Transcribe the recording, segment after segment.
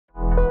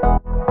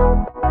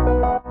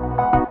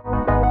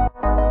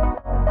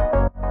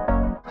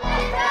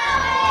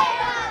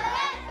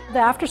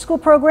after-school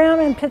program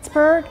in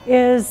Pittsburgh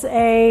is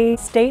a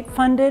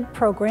state-funded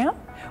program.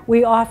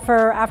 We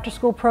offer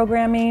after-school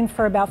programming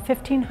for about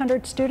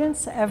 1,500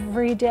 students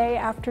every day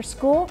after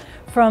school,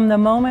 from the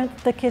moment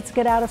the kids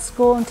get out of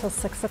school until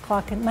 6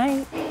 o'clock at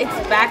night.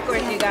 It's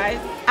backwards, you guys.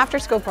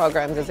 After-school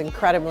programs is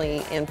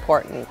incredibly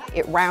important.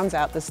 It rounds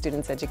out the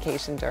students'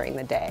 education during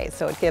the day,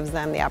 so it gives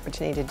them the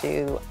opportunity to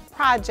do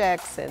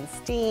projects and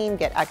STEAM,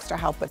 get extra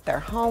help with their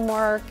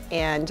homework,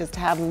 and just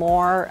have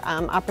more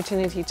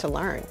opportunity to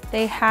learn.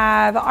 They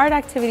have art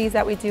activities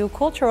that we do,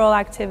 cultural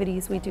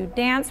activities, we do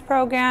dance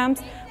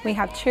programs, we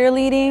have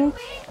cheerleading.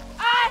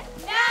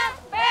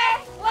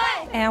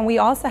 And we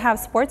also have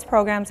sports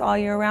programs all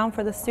year round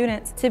for the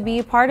students. To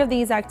be part of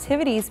these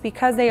activities,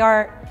 because they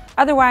are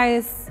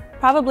otherwise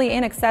probably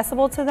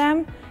inaccessible to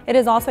them, it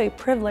is also a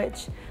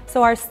privilege.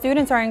 So our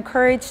students are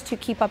encouraged to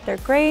keep up their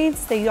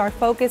grades, they are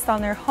focused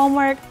on their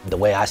homework. The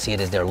way I see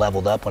it is they're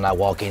leveled up. When I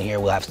walk in here,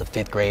 we'll have the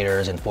 5th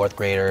graders and 4th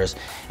graders,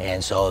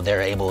 and so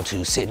they're able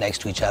to sit next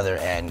to each other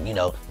and,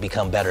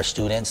 become better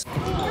students.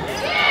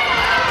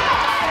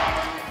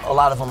 A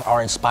lot of them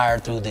are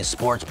inspired through the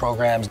sports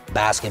programs.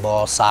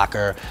 Basketball,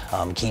 soccer,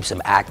 keeps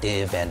them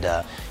active, and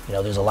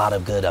there's a lot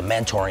of good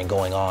mentoring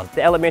going on.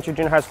 The elementary,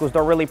 junior high schools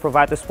don't really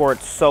provide the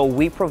sports, so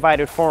we provide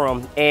it for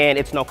them, and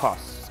it's no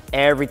cost.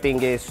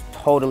 Everything is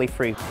totally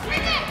free.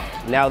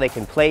 Now they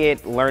can play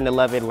it, learn to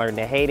love it, learn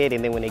to hate it,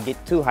 and then when they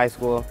get to high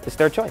school, it's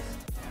their choice.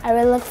 I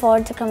really look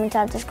forward to coming to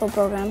after-school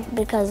program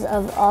because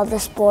of all the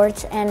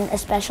sports, and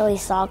especially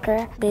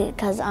soccer,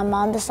 because I'm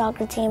on the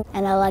soccer team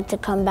and I like to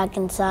come back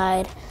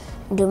inside,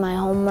 do my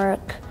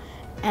homework,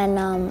 and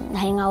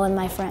hang out with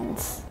my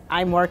friends.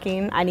 I'm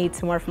working. I need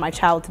somewhere for my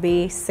child to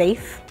be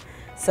safe,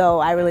 so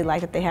I really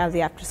like that they have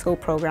the after-school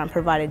program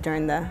provided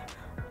during the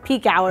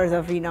peak hours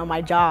of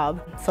my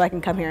job, so I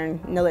can come here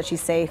and know that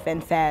she's safe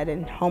and fed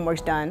and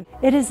homework's done.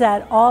 It is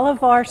at all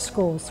of our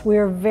schools.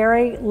 We're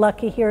very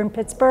lucky here in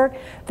Pittsburgh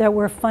that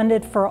we're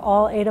funded for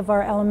all 8 of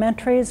our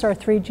elementaries, our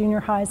 3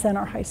 junior highs, and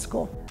our high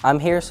school. I'm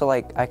here so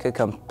I could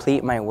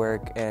complete my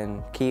work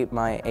and keep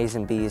my A's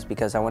and B's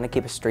because I want to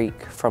keep a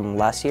streak from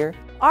last year.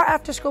 Our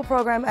after-school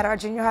program at our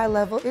junior high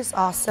level is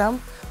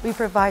awesome. We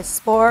provide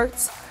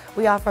sports,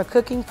 we offer a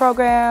cooking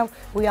program,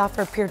 we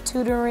offer peer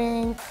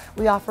tutoring,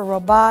 we offer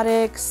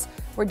robotics,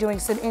 we're doing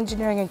some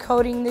engineering and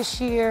coding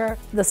this year.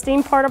 The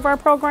STEAM part of our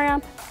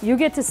program, you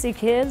get to see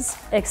kids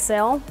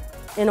excel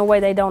in a way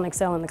they don't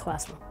excel in the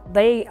classroom.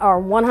 They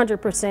are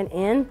 100%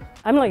 in.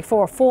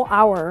 For a full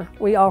hour,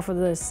 we offer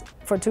this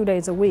for 2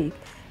 days a week,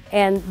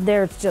 and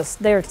they're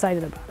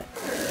excited about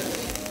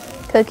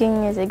it.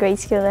 Cooking is a great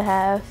skill to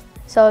have.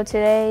 So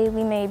today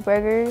we made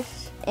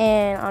burgers,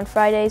 and on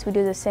Fridays we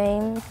do the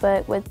same,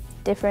 but with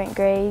different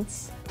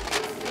grades.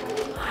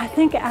 I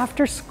think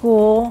after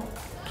school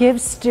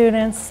gives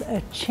students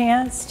a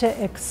chance to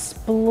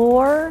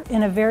explore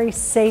in a very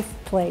safe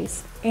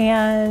place.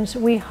 And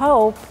we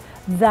hope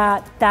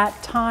that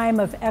that time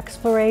of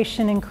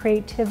exploration and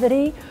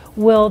creativity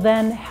will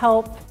then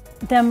help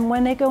them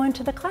when they go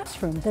into the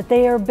classroom, that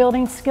they are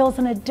building skills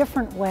in a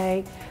different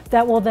way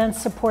that will then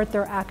support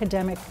their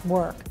academic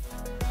work.